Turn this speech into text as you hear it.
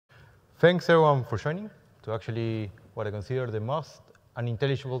Thanks everyone for joining to actually what I consider the most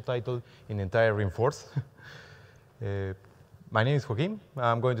unintelligible title in the entire Inforce. My name is Joaquin.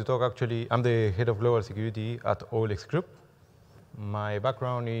 I'm going to talk I'm the head of global security at OLX Group. My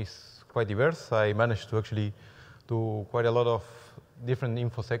background is quite diverse. I managed to actually do quite a lot of different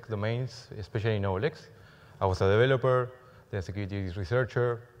InfoSec domains, especially in OLX. I was a developer, then a security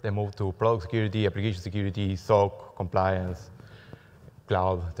researcher, then moved to product security, application security, SOC, compliance,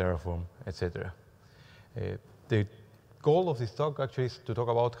 cloud, Terraform, etc. The goal of this talk actually is to talk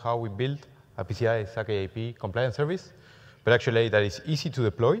about how we build a PCI SAQ A-EP-compliant service, but actually that is easy to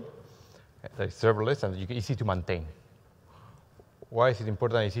deploy, that is serverless, and easy to maintain. Why is it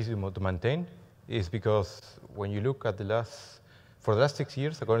important it's easy to maintain? Is because when you look at for the last 6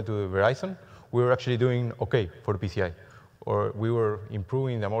 years, according to Verizon, we were actually doing OK for the PCI. Or we were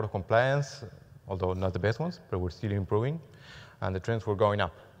improving the amount of compliance, although not the best ones, but we're still improving, and the trends were going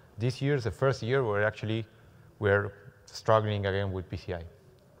up. This year is the first year where we're struggling again with PCI.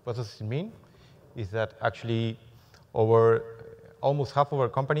 What does it mean? Is that actually almost half of our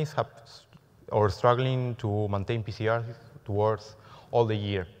companies are struggling to maintain PCR towards all the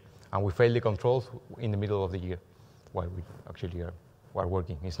year, and we fail the controls in the middle of the year while we actually are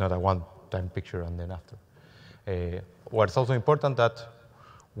working. It's not a one-time picture and then after. What's also important that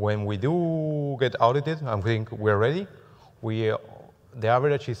when we do get audited and think we're ready, the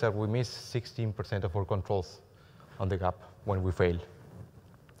average is that we miss 16% of our controls on the gap when we fail.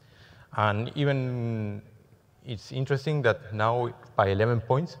 And even it's interesting that now by 11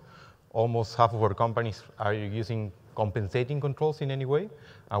 points, almost half of our companies are using compensating controls in any way,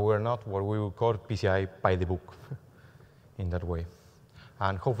 and we're not what we would call PCI by the book in that way.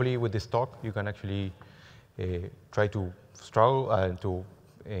 And hopefully with this talk, you can actually try to struggle to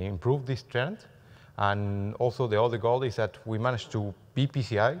improve this trend. And also the other goal is that we managed to be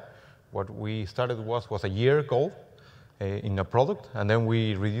PCI. What we started was a year goal in a product, and then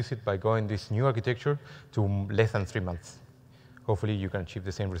we reduced it by going this new architecture to less than 3 months. Hopefully you can achieve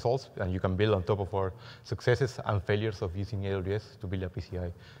the same results, and you can build on top of our successes and failures of using AWS to build a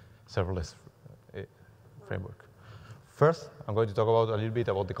PCI serverless framework. First, I'm going to talk a little bit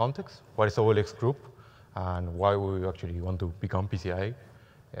about the context. What is OLX Group, and why we actually want to become PCI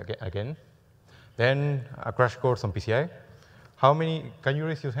again. Then a crash course on PCI. Can you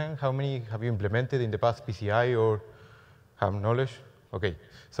raise your hand? How many have you implemented in the past PCI or have knowledge? OK,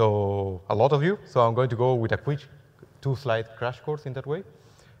 so a lot of you. So I'm going to go with a quick 2-slide crash course in that way,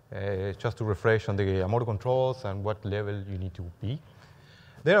 just to refresh on the amount of controls and what level you need to be.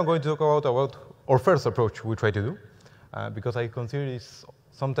 Then I'm going to talk about our first approach we try to do, because I consider it's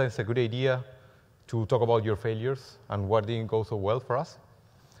sometimes a good idea to talk about your failures and what didn't go so well for us.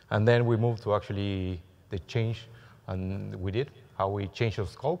 And then we move to actually the change we did, how we changed our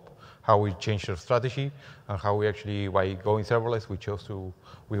scope, how we changed our strategy, and how we actually, by going serverless,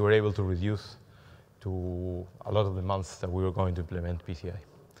 we were able to reduce to a lot of the months that we were going to implement PCI.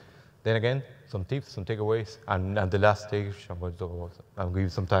 Then again, some tips, some takeaways, and at the last stage, I'm going to talk about, I'll give you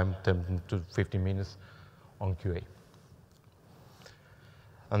some time, 10 to 15 minutes on QA.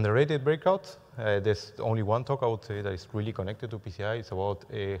 Underrated breakout, there's only one talk I would say that is really connected to PCI. It's about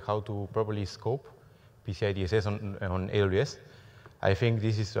how to properly scope PCI DSS on AWS. I think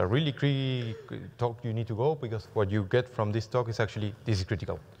this is a really key talk you need to go, because what you get from this talk is actually, this is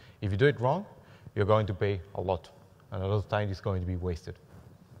critical. If you do it wrong, you're going to pay a lot, and a lot of time is going to be wasted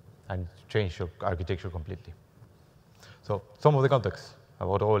and change your architecture completely. So some of the context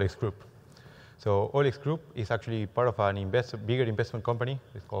about OLX Group. So OLX Group is actually part of an bigger investment company.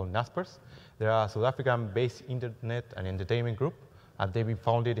 It's called Naspers. They're a South African-based internet and entertainment group, and they've been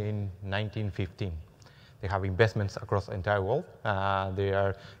founded in 1915. They have investments across the entire world. They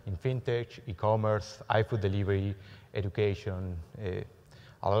are in fintech, e-commerce, iFood delivery, education, a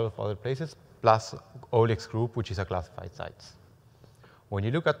lot of other places, plus OLX Group, which is a classified sites. When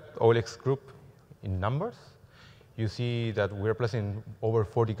you look at OLX Group in numbers, you see that we're present in over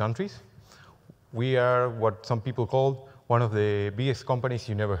 40 countries. We are what some people call one of the biggest companies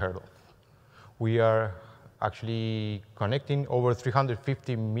you never heard of. We are actually connecting over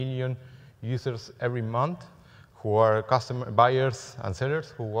 350 million users every month who are buyers and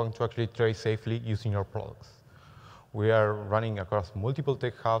sellers who want to actually trade safely using our products. We are running across multiple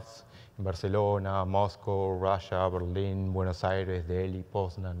tech hubs in Barcelona, Moscow, Russia, Berlin, Buenos Aires, Delhi,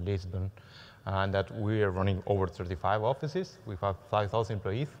 Poznan, Lisbon, and that we are running over 35 offices. We have 5,000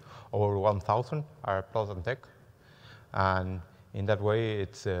 employees. Over 1,000 are product and tech. And in that way,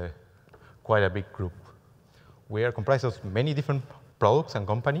 it's quite a big group. We are comprised of many different products and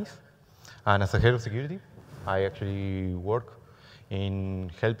companies. And as a head of security, I actually work in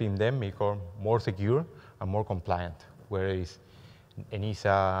helping them become more secure and more compliant, whereas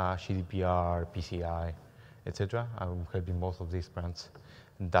ENISA, GDPR, PCI, etc. I'm helping most of these brands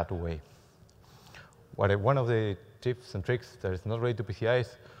in that way. One of the tips and tricks that is not related to PCI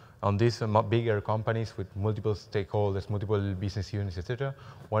is on these bigger companies with multiple stakeholders, multiple business units, etc.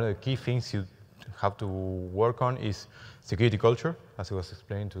 One of the key things you have to work on is security culture, as it was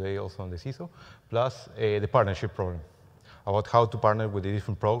explained today also on the CISO, plus the partnership problem, about how to partner with the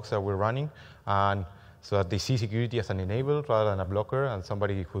different products that we're running, and so that they see security as an enabler rather than a blocker and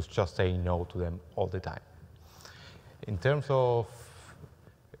somebody who's just saying no to them all the time. In terms of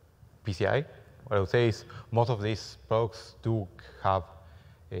PCI, what I would say is most of these products do have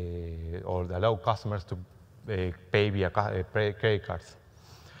or allow customers to pay via credit cards.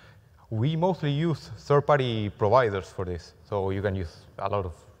 We mostly use third-party providers for this. So you can use a lot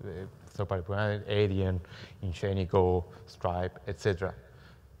of third-party providers, Adyen, Ingenico, Stripe, etc.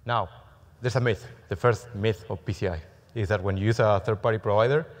 Now, there's a myth. The first myth of PCI is that when you use a third-party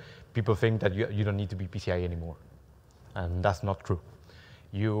provider, people think that you don't need to be PCI anymore. And that's not true.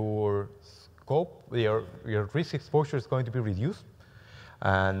 Your scope, your risk exposure is going to be reduced,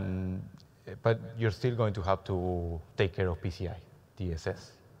 but you're still going to have to take care of PCI,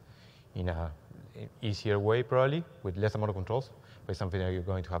 DSS, in an easier way probably, with less amount of controls, but it's something that you're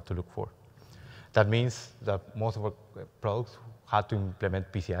going to have to look for. That means that most of our products had to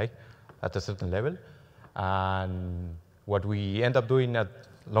implement PCI at a certain level, and what we end up doing a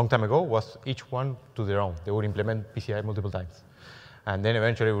long time ago was each one to their own. They would implement PCI multiple times. And then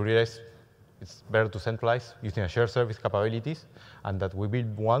eventually we realized it's better to centralize using a shared service capabilities, and that we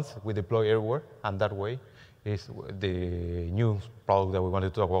build once, we deploy everywhere, and that way is the new product that we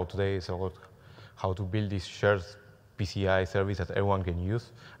wanted to talk about today is about how to build this shared PCI service that everyone can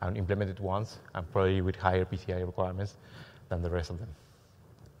use and implement it once, and probably with higher PCI requirements than the rest of them.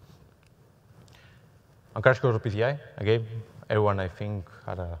 On crash course of PCI, again, everyone I think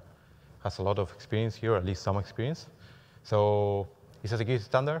has a lot of experience here, at least some experience. So it's a security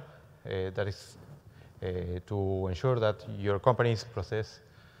standard that is to ensure that your company's process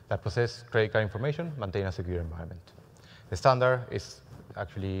credit card information maintain a secure environment. The standard is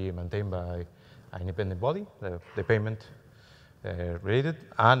actually maintained by an independent body, the payment related,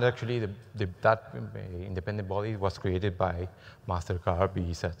 and actually that independent body was created by MasterCard,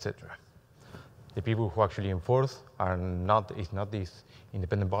 Visa, etc. The people who actually enforce is not this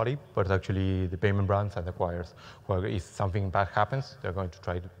independent body, but actually the payment brands and acquirers. Where if something bad happens, they're going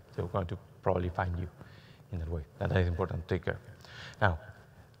to probably find you in that way. And that is important to take care.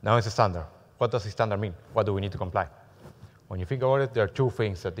 Now it's a standard. What does the standard mean? What do we need to comply? When you think about it, there are two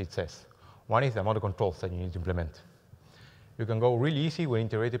things that it says. One is the amount of controls that you need to implement. You can go really easy with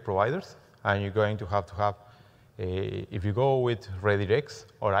integrated providers, and you're going to have, if you go with redirects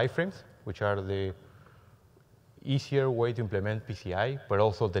or iframes, which are the easier way to implement PCI, but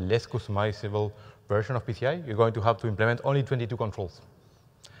also the less customizable version of PCI, you're going to have to implement only 22 controls.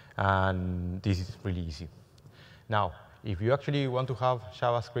 And this is really easy. Now, if you actually want to have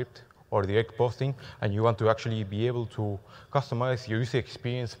JavaScript or direct posting, and you want to actually be able to customize your user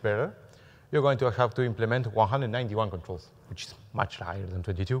experience better, you're going to have to implement 191 controls, which is much higher than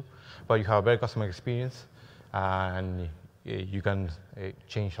 22. But you have a very customer experience, and you can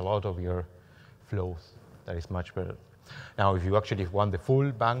change a lot of your flows. That is much better. Now, if you actually want the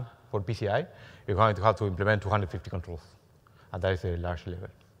full bang for PCI, you're going to have to implement 250 controls, and that is a large level.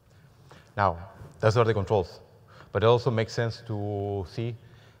 Now, those are the controls, but it also makes sense to see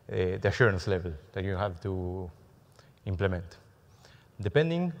the assurance level that you have to implement.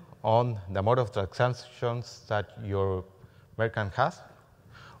 Depending on the amount of transactions that your merchant has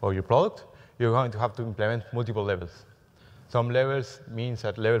or your product, you're going to have to implement multiple levels. Some levels means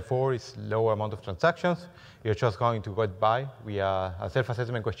that level 4 is lower amount of transactions. You're just going to get by via a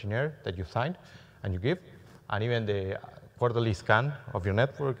self-assessment questionnaire that you signed and you give, and even the quarterly scan of your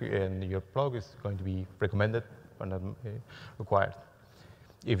network and your product is going to be recommended but not required.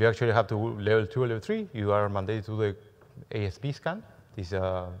 If you actually have to level 2 or level 3, you are mandated to do the ASP scan. This is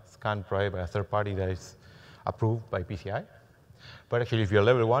a scan provided by a third party that is approved by PCI. But actually, if you're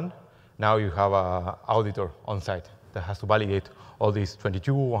level 1, now you have an auditor on site that has to validate all these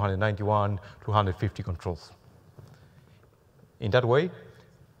 22, 191, 250 controls. In that way,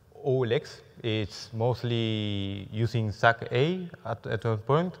 OLX is mostly using SAQ A at one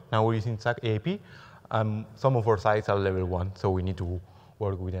point. Now we're using SAQ A-EP. Some of our sites are level 1, so we need to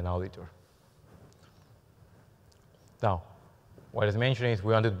work with an auditor. Now, what I was mentioning is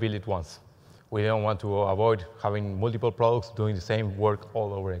we wanted to build it once. We don't want to avoid having multiple products doing the same work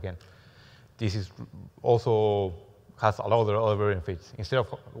all over again. This is also has a lot of other benefits. Instead of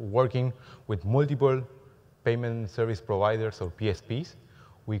working with multiple payment service providers or PSPs,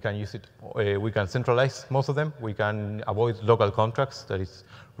 we can use it. We can centralize most of them. We can avoid local contracts that is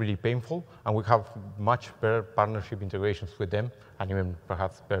really painful, and we have much better partnership integrations with them, and even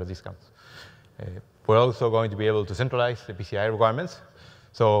perhaps better discounts. We're also going to be able to centralize the PCI requirements,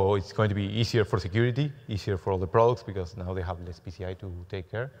 so it's going to be easier for security, easier for all the products, because now they have less PCI to take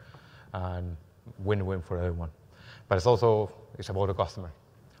care, and win-win for everyone. But it's about the customer.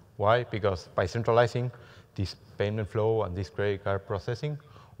 Why? Because by centralizing this payment flow and this credit card processing,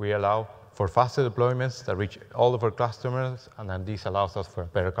 we allow for faster deployments that reach all of our customers, and then this allows us for a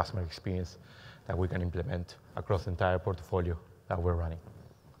better customer experience that we can implement across the entire portfolio that we're running.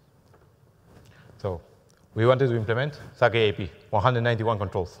 So we wanted to implement SAQ A-EP, 191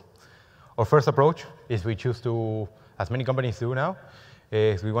 controls. Our first approach is we choose to, as many companies do now,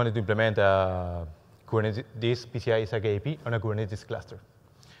 is we wanted to implement this PCI SAQ A-EP on a Kubernetes cluster.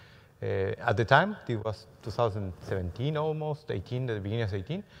 At the time, it was 2017 almost, 18, at the beginning of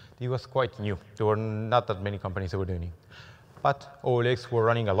 18, it was quite new. There were not that many companies that were doing it. But OLX were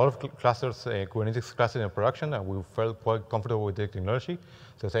running a lot of clusters, Kubernetes clusters in production, and we felt quite comfortable with the technology.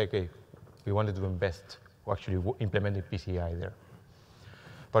 So say, okay, we wanted to invest, or actually implement the PCI there.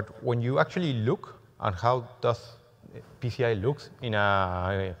 But when you actually look at how does PCI looks in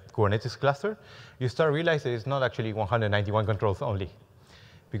a Kubernetes cluster, you start realizing it's not actually 191 controls only.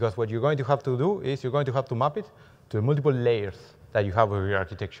 Because what you're going to have to do is you're going to have to map it to the multiple layers that you have with your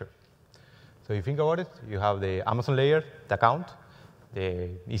architecture. So you think about it, you have the Amazon layer, the account, the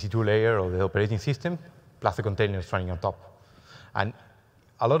EC2 layer or the operating system, plus the containers running on top. And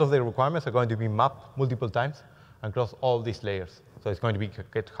a lot of the requirements are going to be mapped multiple times across all these layers. So it's going to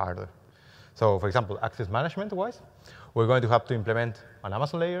get harder. So for example, access management-wise, we're going to have to implement an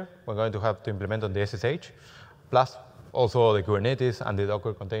Amazon layer. We're going to have to implement on the SSH, plus also the Kubernetes and the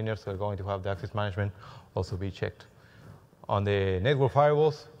Docker containers are going to have the access management also be checked. On the network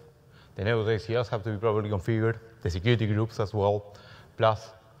firewalls, the network ACLs have to be properly configured, the security groups as well, plus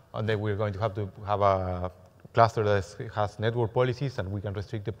and then we're going to have a cluster that has network policies, and we can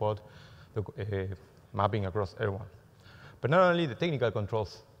restrict the pod mapping across everyone. But not only the technical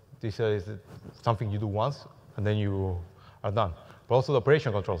controls, this is something you do once, and then you are done. But also the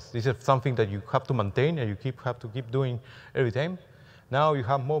operation controls. This is something that you have to maintain, and you have to keep doing every time. Now you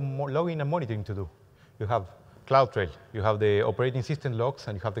have more logging and monitoring to do. You have CloudTrail, you have the operating system logs,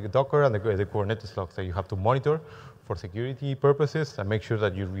 and you have the Docker and the Kubernetes logs that you have to monitor for security purposes and make sure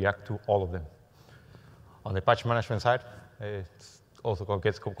that you react to all of them. On the patch management side, it also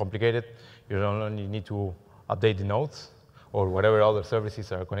gets complicated. You don't only need to update the nodes or whatever other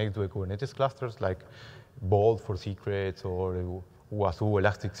services are connected to the Kubernetes clusters, like Vault for secrets or Wazoo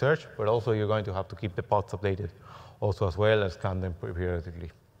Elasticsearch, but also you're going to have to keep the pods updated also as well as scan them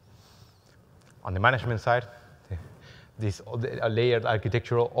periodically. On the management side, this layered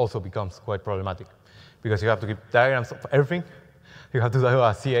architecture also becomes quite problematic because you have to keep diagrams of everything. You have to do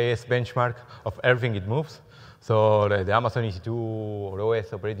a CIS benchmark of everything it moves. So the Amazon EC2 or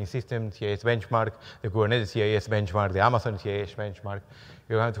OS operating system CIS benchmark, the Kubernetes CIS benchmark, the Amazon CIS benchmark.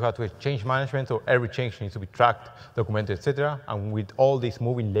 You have to change management, so every change needs to be tracked, documented, etc. And with all these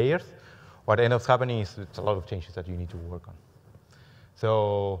moving layers, what ends up happening is it's a lot of changes that you need to work on.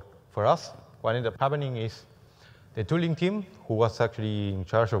 So for us, what ended up happening is the tooling team, who was actually in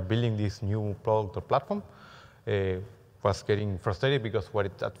charge of building this new product or platform, was getting frustrated because what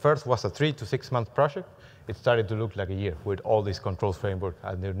it at first was a 3 to 6 month project, it started to look like a year with all these controls framework,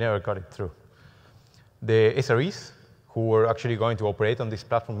 and they never got it through. The SREs, who were actually going to operate on this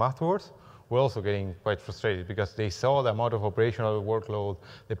platform afterwards, were also getting quite frustrated because they saw the amount of operational workload,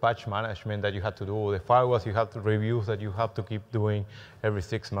 the patch management that you had to do, the firewalls you have to reviews that you have to keep doing every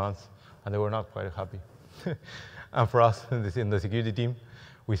 6 months, and they were not quite happy. And for us in the security team,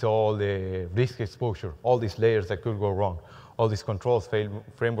 we saw all the risk exposure, all these layers that could go wrong, all these controls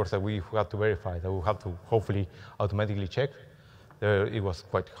frameworks that we had to verify, that we have to hopefully automatically check. It was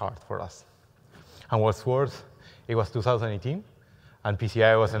quite hard for us. And what's worse, it was 2018, and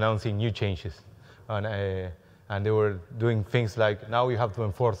PCI was announcing new changes. And they were doing things like, now you have to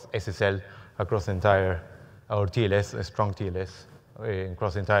enforce SSL across the entire, or TLS, a strong TLS,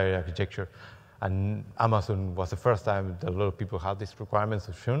 across the entire architecture. And Amazon was the first time that a lot of people had these requirements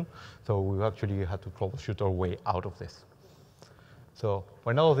soon, so we actually had to troubleshoot our way out of this. So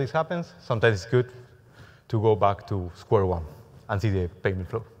when all of this happens, sometimes it's good to go back to square one and see the payment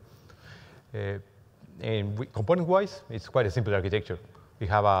flow. And component-wise, it's quite a simple architecture. We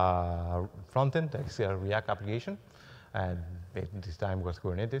have a front-end that is a React application, and this time was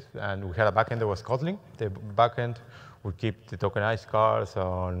Kubernetes. And we had a backend that was Kotlin. The backend We keep the tokenized cards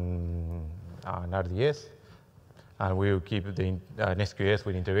on RDS, and we will keep the an SQS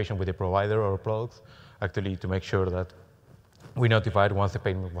with integration with the provider or products, actually to make sure that we notified once the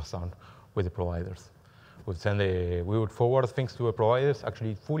payment was done with the providers. We would forward things to the providers,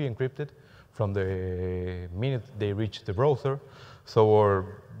 actually fully encrypted from the minute they reach the browser. So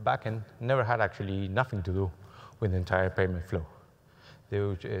our backend never had actually nothing to do with the entire payment flow.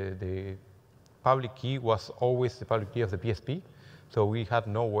 The public key was always the public key of the PSP. So we had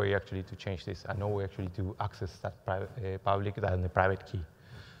no way actually to change this and no way actually to access that public and the private key.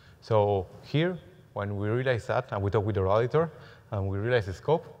 So here, when we realized that, and we talked with our auditor, and we realized the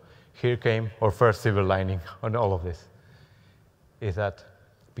scope, here came our first silver lining on all of this, is that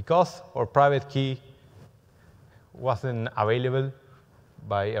because our private key wasn't available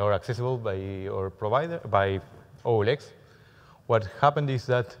by or accessible by our provider, by OLX, what happened is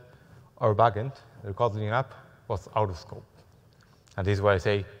that our backend, the Kotlin app, was out of scope. And this is why I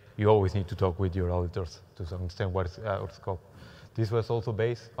say you always need to talk with your auditors to some extent what is out of scope. This was also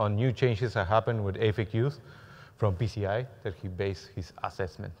based on new changes that happened with FAQs from PCI that he based his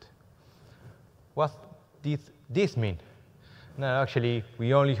assessment. What did this mean? Now, actually,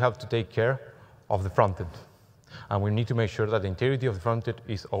 we only have to take care of the front end. And we need to make sure that the integrity of the front end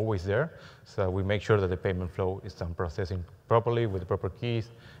is always there, so we make sure that the payment flow is done processing properly with the proper keys,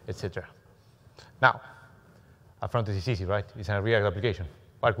 etc. Now, a front end is easy, right? It's a React application.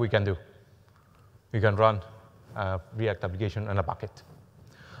 What we can do? We can run a React application on a bucket.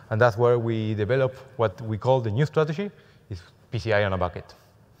 And that's where we develop what we call the new strategy, is PCI on a bucket.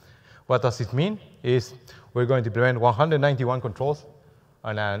 What does it mean? Is we're going to implement 191 controls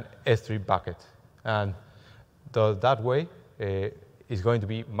on an S3 bucket. And that way, it's going to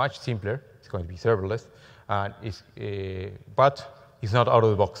be much simpler. It's going to be serverless, and but it's not out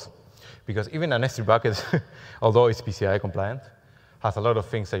of the box. Because even an S3 bucket, although it's PCI compliant, has a lot of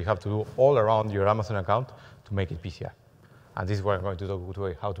things that you have to do all around your Amazon account to make it PCI. And this is what I'm going to talk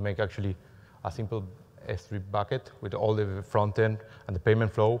about, how to make actually a simple S3 bucket with all the front end and the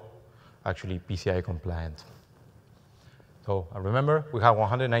payment flow actually PCI compliant. So remember, we have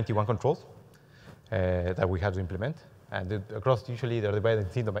 191 controls that we have to implement. And across, usually, they're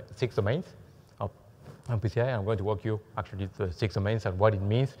divided in 6 domains on PCI. I'm going to walk you actually through the 6 domains and what it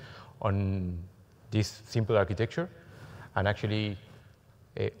means on this simple architecture, and actually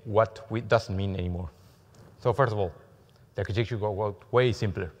what it doesn't mean anymore. So first of all, the architecture got way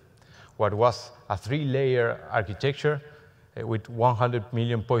simpler. What was a 3-layer architecture with 100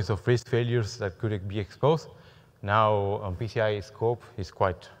 million points of risk failures that could be exposed, now on PCI scope is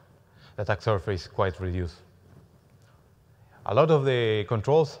the attack surface is quite reduced. A lot of the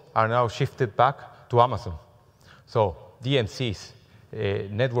controls are now shifted back to Amazon. So DMCs,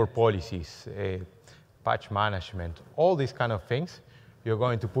 network policies, patch management, all these kind of things, you're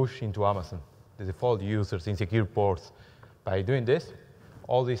going to push into Amazon. The default users, insecure ports. By doing this,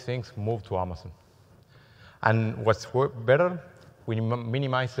 all these things move to Amazon. And what's better, we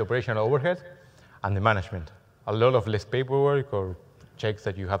minimize the operational overhead and the management. A lot of less paperwork or checks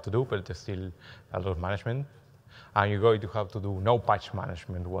that you have to do, but there's still a lot of management. And you're going to have to do no patch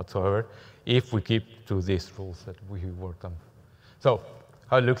management whatsoever if we keep to these rules that we worked on. So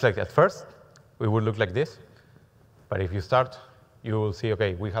how it looks like at first, it would look like this. But if you start, you will see,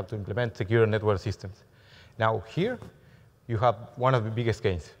 OK, we have to implement secure network systems. Now here, you have one of the biggest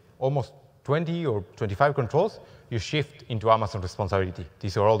gains. Almost 20 or 25 controls, you shift into Amazon responsibility.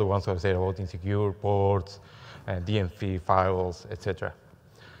 These are all the ones I said about insecure ports, DMC firewalls, etc.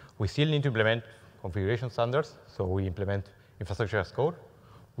 We still need to implement configuration standards, so we implement infrastructure as code.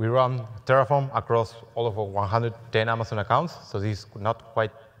 We run Terraform across all of our 110 Amazon accounts, so this is not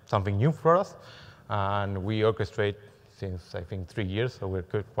quite something new for us. And we orchestrate since, I think, 3 years, so we're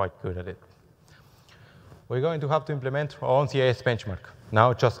quite good at it. We're going to have to implement our own CIS benchmark,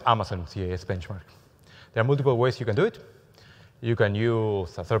 now just Amazon CIS benchmark. There are multiple ways you can do it. You can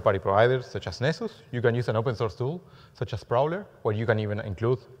use a third-party provider, such as Nessus. You can use an open-source tool, such as Prowler, where you can even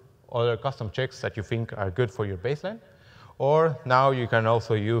include other custom checks that you think are good for your baseline. Or now you can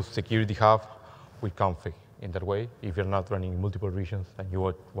also use Security Hub with config in that way, if you're not running in multiple regions and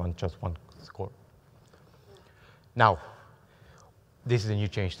you want just one score. Now, this is a new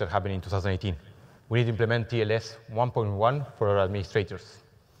change that happened in 2018. We need to implement TLS 1.1 for our administrators.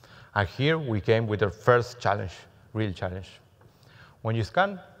 And here we came with our first challenge, real challenge. When you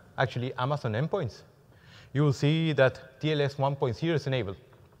scan actually Amazon endpoints, you will see that TLS 1.0 is enabled.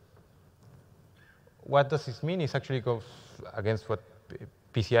 What does this mean? It actually goes against what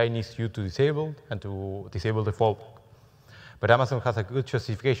PCI needs you to disable and to disable the fault. But Amazon has a good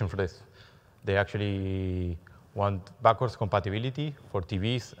justification for this. They actually want backwards compatibility for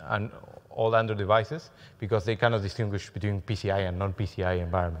TVs and all Android devices because they cannot distinguish between PCI and non-PCI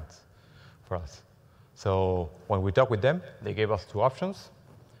environments for us. So when we talk with them, they gave us two options.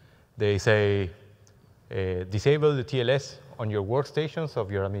 They say, disable the TLS on your workstations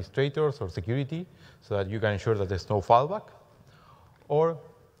of your administrators or security so that you can ensure that there's no fallback. Or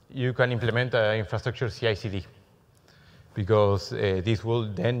you can implement an infrastructure CI/CD because this will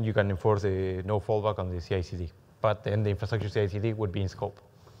then you can enforce a no fallback on the CI/CD. But then the infrastructure CI/CD would be in scope.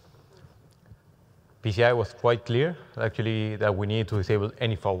 PCI was quite clear, actually, that we need to disable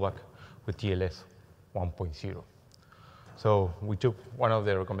any fallback with TLS 1.0. So we took one of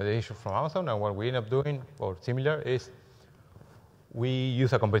the recommendations from Amazon, and what we end up doing, or similar, is we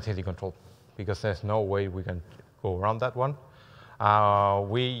use a compensating control because there's no way we can go around that one.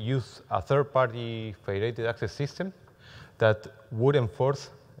 We use a third-party federated access system that would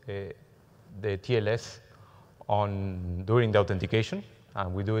enforce the TLS during the authentication,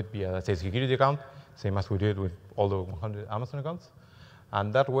 and we do it via a security account, same as we did with all the 100 Amazon accounts.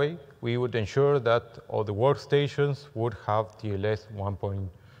 And that way, we would ensure that all the workstations would have TLS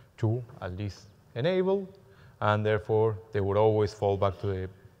 1.2 at least enabled, and therefore, they would always fall back to a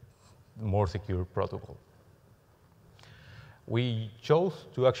more secure protocol. We chose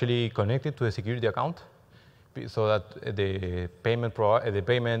to actually connect it to a security account so that the payment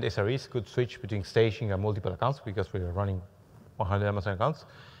SREs could switch between staging and multiple accounts because we are running 100 Amazon accounts,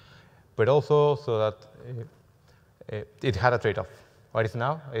 but also so that it had a trade-off. What is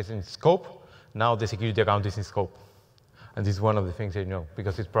now? It's in scope. Now the security account is in scope. And this is one of the things that you know,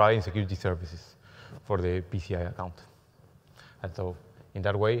 because it's providing security services for the PCI account. And so in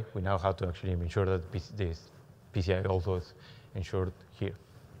that way, we now have to actually ensure that this PCI also is ensured here.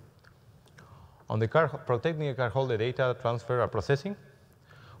 On the protecting the cardholder data transfer or processing,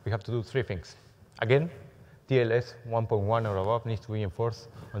 we have to do three things. Again, TLS 1.1 or above needs to be enforced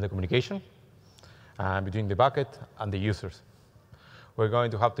on the communication between the bucket and the users. We're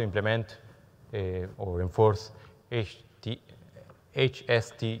going to have to implement or enforce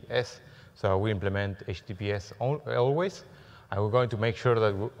HSTS, so we implement HTTPS always, and we're going to make sure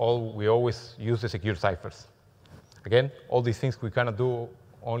that we always use the secure ciphers. Again, all these things we cannot do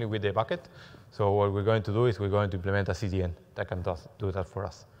only with the bucket, so what we're going to do is we're going to implement a CDN that can do that for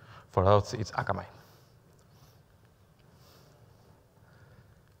us. For us, it's Akamai.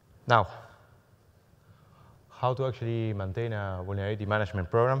 Now, how to actually maintain a vulnerability management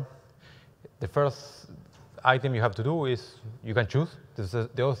program. The first item you have to do is you can choose.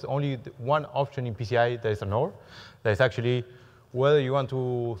 There's only one option in PCI that is an OR. That is actually whether you want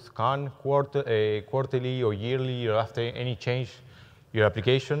to scan quarterly or yearly or after any change your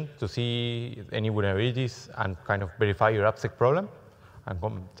application to see any vulnerabilities and kind of verify your AppSec problem and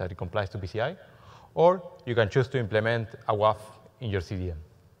that it complies to PCI. Or you can choose to implement a WAF in your CDN.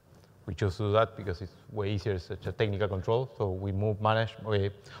 We chose to do that because it's way easier, it's such a technical control. So we move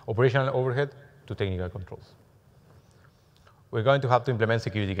operational overhead to technical controls. We're going to have to implement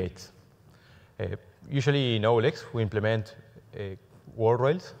security gates. Usually in OLX, we implement word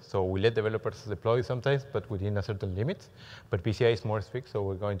rails. So we let developers deploy sometimes, but within a certain limit. But PCI is more strict, so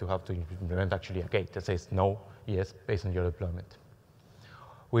we're going to have to implement actually a gate that says no, yes, based on your deployment.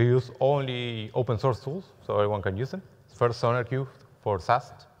 We use only open source tools, so everyone can use them. First, SonarQube for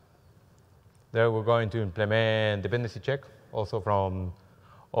SAST. There we're going to implement dependency check, also from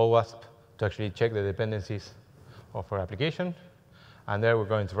OWASP, to actually check the dependencies of our application. And there we're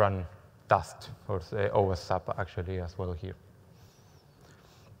going to run Dust for OWASP actually as well here.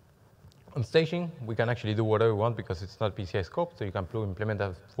 On staging, we can actually do whatever we want because it's not PCI scope, so you can implement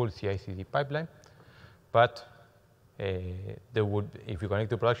a full CI/CD pipeline. But if you connect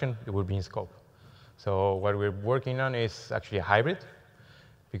to production, it would be in scope. So what we're working on is actually a hybrid,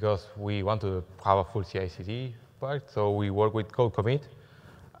 because we want to have a full CI/CD part, so we work with code commit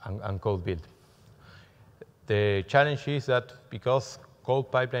and code build. The challenge is that because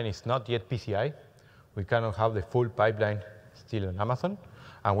code pipeline is not yet PCI, we cannot have the full pipeline still on Amazon,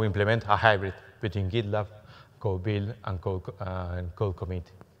 and we implement a hybrid between GitLab, code build, and code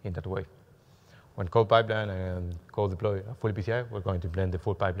commit in that way. When code pipeline and code deploy are fully PCI, we're going to implement the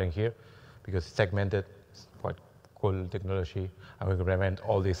full pipeline here because it's segmented, it's quite cool technology, and we can implement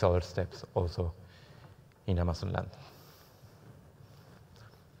all these other steps also in Amazon land.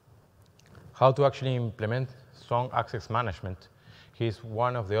 How to actually implement strong access management. Here's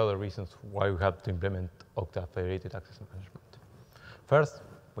one of the other reasons why we have to implement Okta Federated Access Management. First,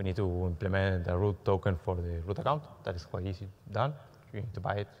 we need to implement a root token for the root account. That is quite easy done. You need to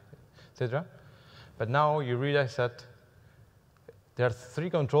buy it, etc. But now you realize that there are 3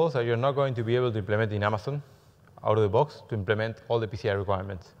 controls that you're not going to be able to implement in Amazon out of the box to implement all the PCI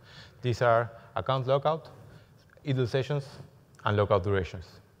requirements. These are account logout, idle sessions, and logout durations.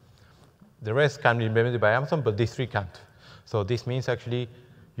 The rest can be implemented by Amazon, but these three can't. So this means actually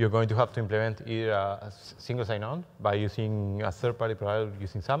you're going to have to implement either a single sign-on by using a third-party provider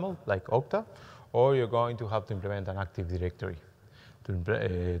using SAML, like Okta, or you're going to have to implement an Active Directory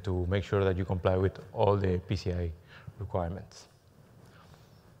to make sure that you comply with all the PCI requirements.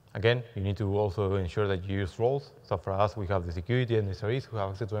 Again, you need to also ensure that you use roles. So for us, we have the security and the SREs who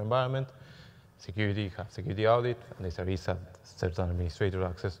have access to the environment. Security have security audit, and the SREs have certain administrator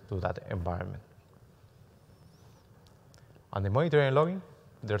access to that environment. On the monitoring and logging,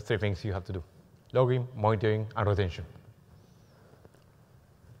 there are three things you have to do: logging, monitoring, and retention.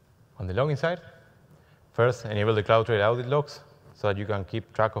 On the logging side, first, enable the CloudTrail audit logs so that you can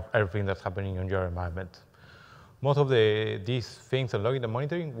keep track of everything that's happening in your environment. Most of these things on logging and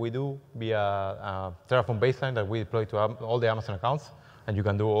monitoring, we do via a Terraform baseline that we deploy to all the Amazon accounts, and you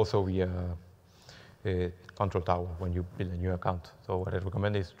can do also via Control Tower when you build a new account. So what I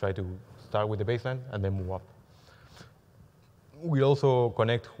recommend is try to start with the baseline and then move up. We also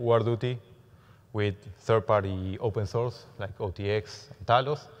connect WarDuty with third-party open source like OTX and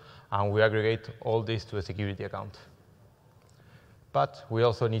Talos, and we aggregate all this to a security account. But we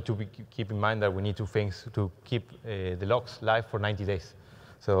also need to keep in mind that we need to keep the logs live for 90 days.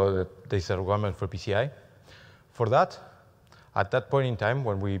 So there's a requirement for PCI. For that, at that point in time,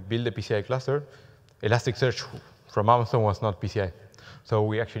 when we build the PCI cluster, Elasticsearch from Amazon was not PCI. So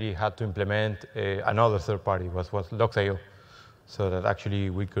we actually had to implement another third party, was Logs.io, so that actually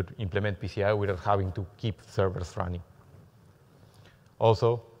we could implement PCI without having to keep servers running.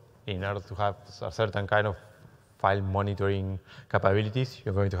 Also, in order to have a certain kind of file monitoring capabilities,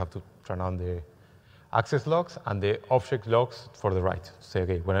 you're going to have to turn on the access logs and the object logs for the write. Say,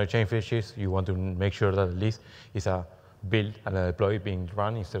 okay, when I change features, you want to make sure that at least it's a build and a deploy being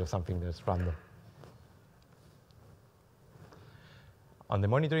run instead of something that's random. On the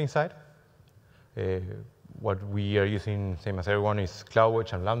monitoring side, what we are using, same as everyone, is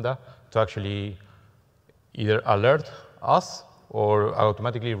CloudWatch and Lambda to actually either alert us or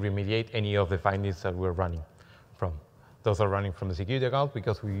automatically remediate any of the findings that we're running from. Those are running from the security account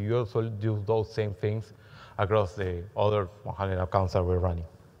because we also do those same things across the other 100 accounts that we're running.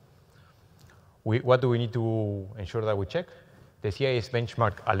 What do we need to ensure that we check? The CIS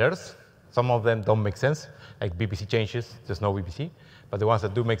benchmark alerts. Some of them don't make sense, like VPC changes, there's no VPC. But the ones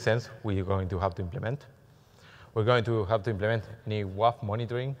that do make sense, we're going to have to implement. We're going to have to implement any WAF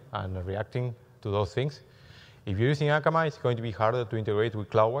monitoring and reacting to those things. If you're using Akamai, it's going to be harder to integrate with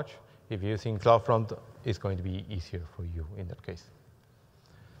CloudWatch. If you're using CloudFront, it's going to be easier for you in that case.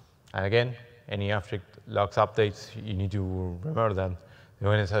 And again, any abstract logs updates, you need to remember that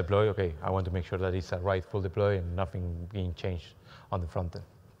when it's a deploy, okay, I want to make sure that it's a rightful deploy and nothing being changed on the front end.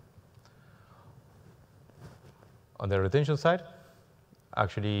 On the retention side,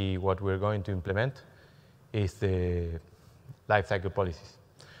 actually what we're going to implement is the lifecycle policies.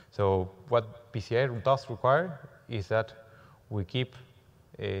 So what PCI does require is that we keep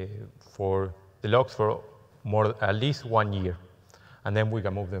for the logs for at least 1 year, and then we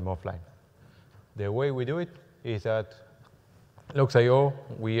can move them offline. The way we do it is that Logs.io,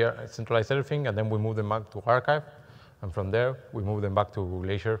 we centralize everything, and then we move them back to archive, and from there, we move them back to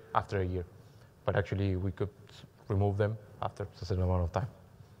Glacier after a year. But actually, we could remove them after a certain amount of time.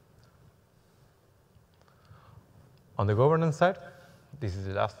 On the governance side, this is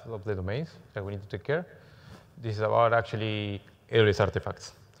the last of the domains that we need to take care. This is about actually AWS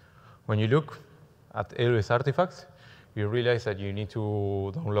artifacts. When you look at AWS artifacts, you realize that you need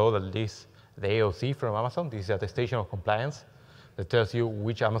to download at least the AOC from Amazon. This is the attestation of compliance that tells you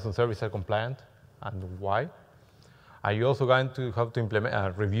which Amazon services are compliant and why. And you're also going to have to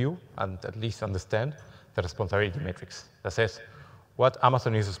implement, review and at least understand the responsibility matrix that says what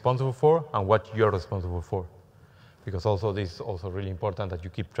Amazon is responsible for and what you're responsible for. Because also this is also really important that you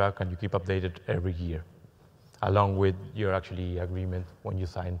keep track and you keep updated every year, along with your actually agreement when you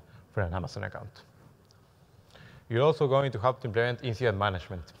sign for an Amazon account. You're also going to have to implement incident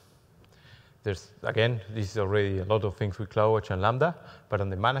management. There's, again, this is already a lot of things with CloudWatch and Lambda, but on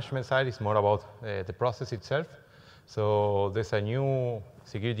the management side, it's more about the process itself. So there's a new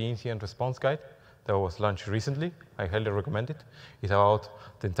security incident response guide that was launched recently. I highly recommend it. It's about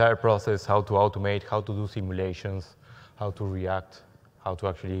the entire process, how to automate, how to do simulations, how to react, how to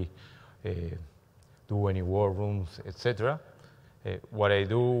actually do any war rooms, etc. What I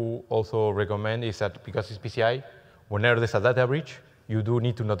do also recommend is that because it's PCI, whenever there's a data breach, you do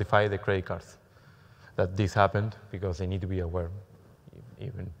need to notify the credit cards that this happened because they need to be aware,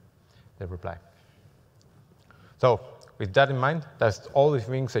 even the reply. So with that in mind, that's all the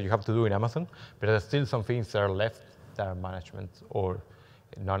things that you have to do in Amazon, but there are still some things that are left that are management or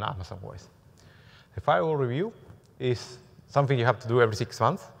non-Amazon wise. The firewall review is something you have to do every 6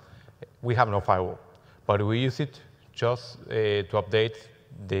 months. We have no firewall, but we use it just to update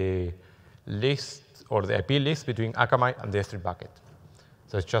the list or the IP list between Akamai and the S3 bucket.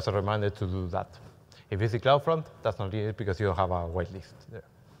 So it's just a reminder to do that. If it's the CloudFront, that's not needed because you don't have a whitelist there.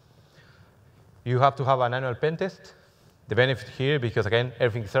 You have to have an annual pen test. The benefit here, because again,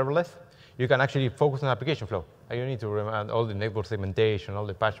 everything is serverless, you can actually focus on application flow. And you need to remember all the network segmentation, all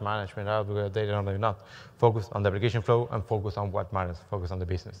the patch management, how to get data or not. Focus on the application flow and focus on what matters, focus on the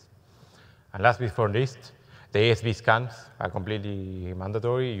business. And last but not least, the ASB scans are completely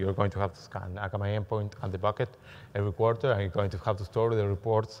mandatory. You're going to have to scan Akamai endpoint and the bucket every quarter, and you're going to have to store the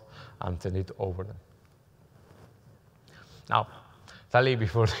reports and send it over them. Now, sadly,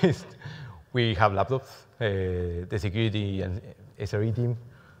 before this, we have laptops. The security and SRE team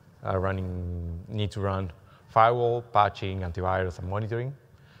are need to run firewall, patching, antivirus, and monitoring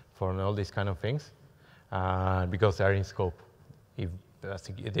for all these kind of things, because they are in scope. If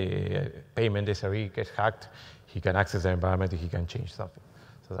the payment SRE gets hacked, he can access the environment, he can change something.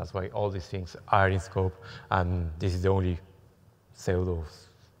 So that's why all these things are in scope, and this is the only pseudo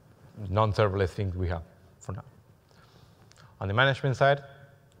non-serverless thing we have for now. On the management side,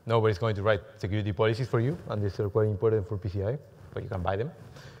 nobody's going to write security policies for you, and these are quite important for PCI, but you can buy them.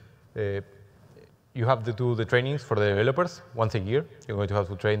 You have to do the trainings for the developers once a year. You're going to have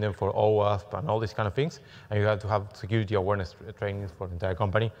to train them for OWASP and all these kind of things, and you have to have security awareness trainings for the entire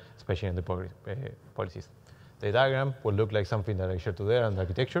company, especially in the policies. The diagram will look like something that I showed today on the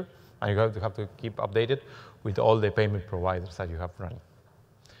architecture, and you have to keep updated with all the payment providers that you have running.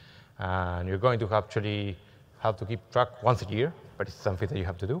 And you're going to actually have to keep track once a year, but it's something that you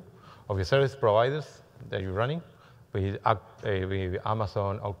have to do, of your service providers that you're running with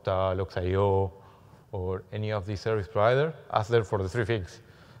Amazon, Okta, Lux.io, or any of these service providers. Ask them for the 3 things: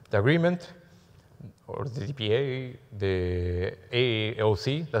 the agreement, or the DPA, the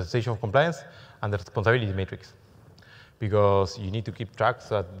AOC, the Attestation of Compliance, and the responsibility matrix. Because you need to keep track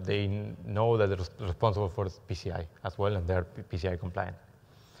so that they know that they're responsible for PCI as well, and they're PCI compliant.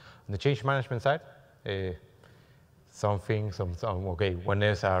 On the change management side, when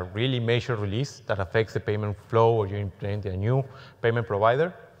there's a really major release that affects the payment flow, or you implement a new payment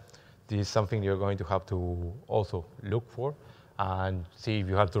provider, this is something you're going to have to also look for and see if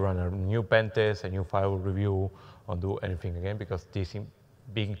you have to run a new pen test, a new firewall review, or do anything again, because these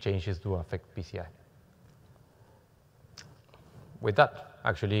big changes do affect PCI. With that,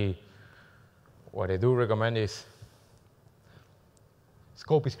 actually, what I do recommend is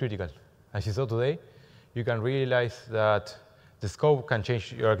scope is critical. As you saw today, you can realize that the scope can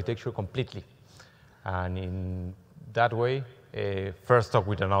change your architecture completely. And in that way, first talk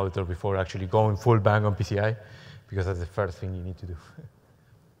with an auditor before actually going full bang on PCI, because that's the first thing you need to do.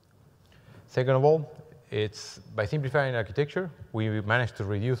 Second of all, it's by simplifying architecture, we managed to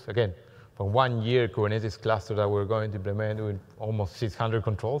reduce, again, from 1 year Kubernetes cluster that we're going to implement with almost 600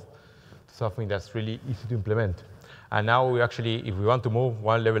 controls to something that's really easy to implement. And now we actually, if we want to move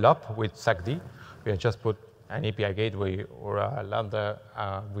one level up with SAQ D, we can just put an API gateway or a Lambda,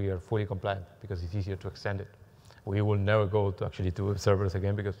 we are fully compliant because it's easier to extend it. We will never go to actually to servers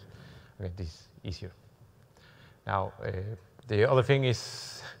again because again, this is easier. Now, the other thing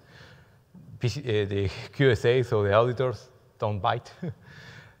is the QSA, so the auditors don't bite.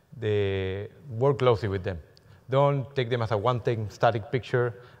 They work closely with them. Don't take them as a one-time static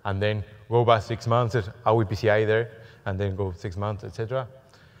picture and then go back 6 months, are we PCI there, and then go 6 months, etc.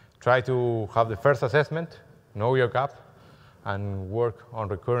 Try to have the first assessment, know your gap, and work on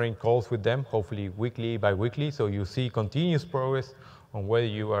recurring calls with them, hopefully weekly, bi-weekly, so you see continuous progress on whether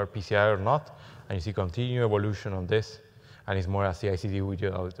you are PCI or not, and you see continued evolution on this, and it's more a CI/CD with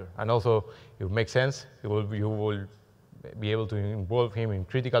your auditor. And also, if it makes sense, you will be able to involve him in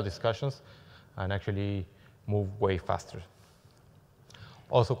critical discussions and actually move way faster.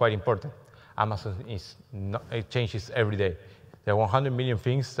 Also quite important, Amazon it changes every day. There are 100 million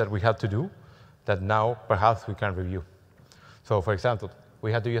things that we had to do that now perhaps we can review. So for example,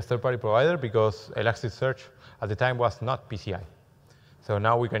 we had to use third-party provider because Elasticsearch at the time was not PCI. So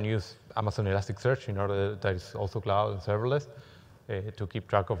now we can use Amazon Elasticsearch in order that is also cloud and serverless to keep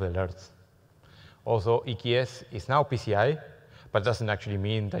track of the alerts. Also, EKS is now PCI, but doesn't actually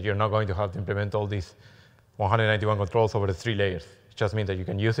mean that you're not going to have to implement all these 191 controls over the 3 layers. It just means that you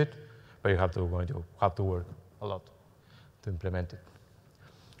can use it, but you have to work a lot to implement it.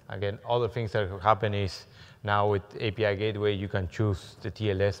 Again, other things that happen is now with API Gateway, you can choose the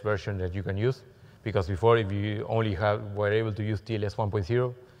TLS version that you can use, Because before, if you only were able to use TLS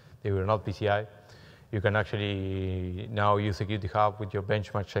 1.0, they were not PCI. You can actually now use Security Hub with your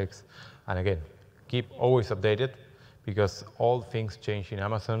benchmark checks. And again, keep always updated, because all things change in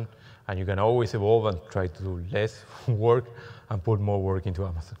Amazon, and you can always evolve and try to do less work and put more work into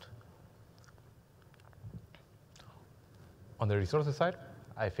Amazon. On the resources side,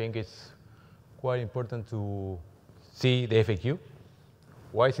 I think it's quite important to see the FAQ.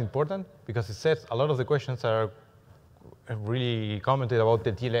 Why it's important? Because it says a lot of the questions are really commented about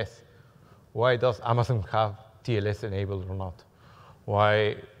the TLS. Why does Amazon have TLS enabled or not?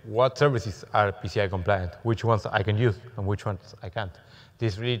 What services are PCI compliant? Which ones I can use and which ones I can't?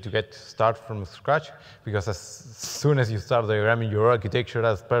 This really to start from scratch, because as soon as you start diagramming your architecture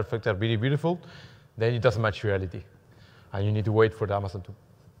as perfect and really beautiful, then it doesn't match reality. And you need to wait for the Amazon to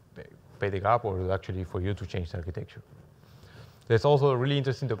pay the gap, or actually for you to change the architecture. There's also a really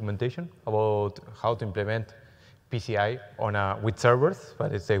interesting documentation about how to implement PCI with servers,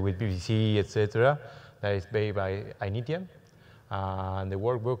 but let's say with PVC, etc. That is made by Initium and the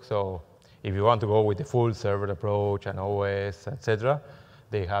workbook. So if you want to go with the full server approach and OS, etc.,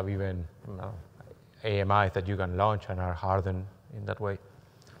 they have even AMIs that you can launch and are hardened in that way.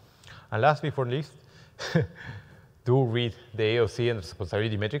 And last but not least, do read the AOC and the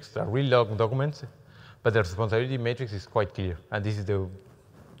responsibility metrics. They are really long documents, but the responsibility matrix is quite clear. And this is the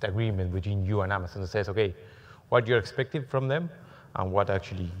agreement between you and Amazon that says, OK, what you're expecting from them and what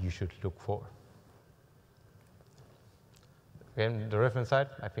actually you should look for. Again, the reference side,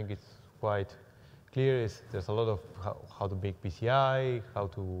 I think it's quite clear. There's a lot of how to make PCI, how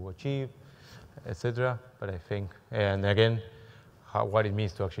to achieve, etc. But I think, and again, what it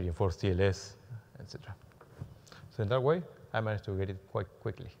means to actually enforce TLS, etc. So in that way, I managed to get it quite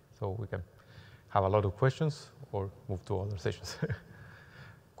quickly. So we can have a lot of questions or move to other sessions.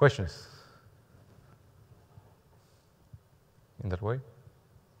 Questions? In that way?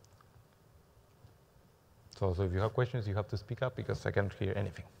 So if you have questions, you have to speak up, because I can't hear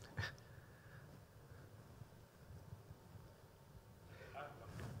anything.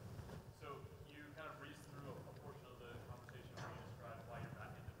 So you kind of breezed through a portion of the conversation where you described why your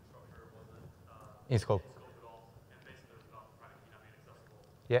backend infrastructure wasn't in scope at all, and basically there was enough practically not being accessible.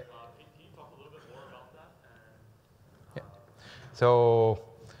 Yeah. Can you talk a little bit more about that? Yeah. So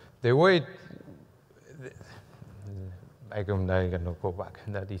the way I cannot go back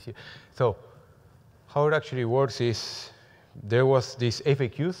that easy. So how it actually works is there was these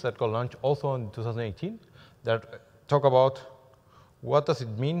FAQs that got launched also in 2018 that talk about what does it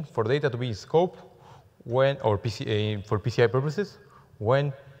mean for data to be in scope when, or for PCI purposes,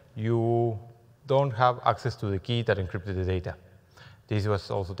 when you don't have access to the key that encrypted the data. This was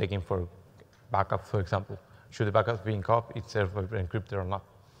also taken for backups, for example. Should the backup be encrypted or not?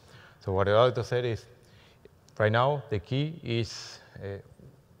 So what the auditor said is, right now, the key is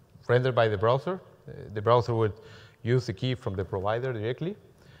rendered by the browser. The browser would use the key from the provider directly.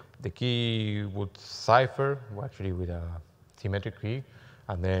 The key would cipher, actually with a symmetric key,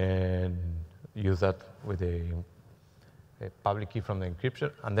 and then use that with a public key from the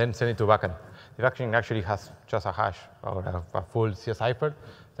encryption, and then send it to backend. The backend actually has just a hash or a full cipher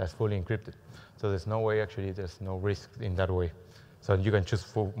that's fully encrypted. So there's no way, actually, there's no risk in that way. So you can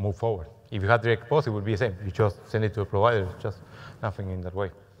just move forward. If you had direct POS, it would be the same. You just send it to a provider, just nothing in that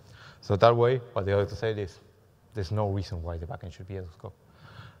way. So that way, what the auditor said is, there's no reason why the backend should be out of scope.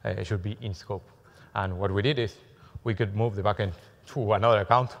 It should be in scope. And what we did is, we could move the backend to another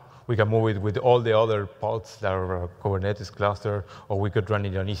account. We can move it with all the other pods that are Kubernetes cluster, or we could run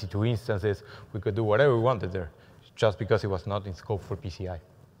it on EC2 instances. We could do whatever we wanted there, just because it was not in scope for PCI.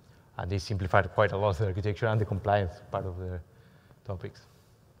 And this simplified quite a lot of the architecture and the compliance part of the topics.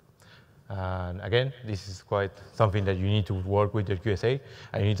 And again, this is quite something that you need to work with your QSA,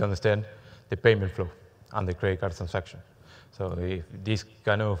 and you need to understand the payment flow and the credit card transaction. So if this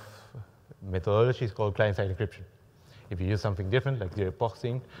kind of methodology is called client-side encryption. If you use something different, like the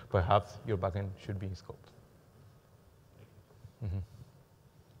posting, perhaps your backend should be in scope. Mm-hmm.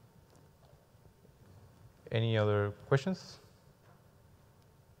 Any other questions?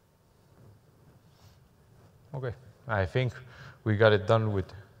 OK. I think we got it done with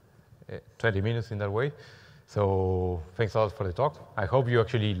 20 minutes in that way. So thanks a lot for the talk. I hope you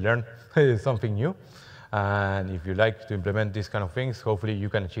actually learned something new. And if you like to implement these kind of things, hopefully you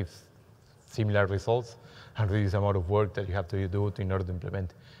can achieve similar results and reduce the amount of work that you have to do in order to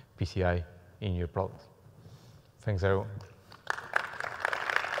implement PCI in your product. Thanks, everyone.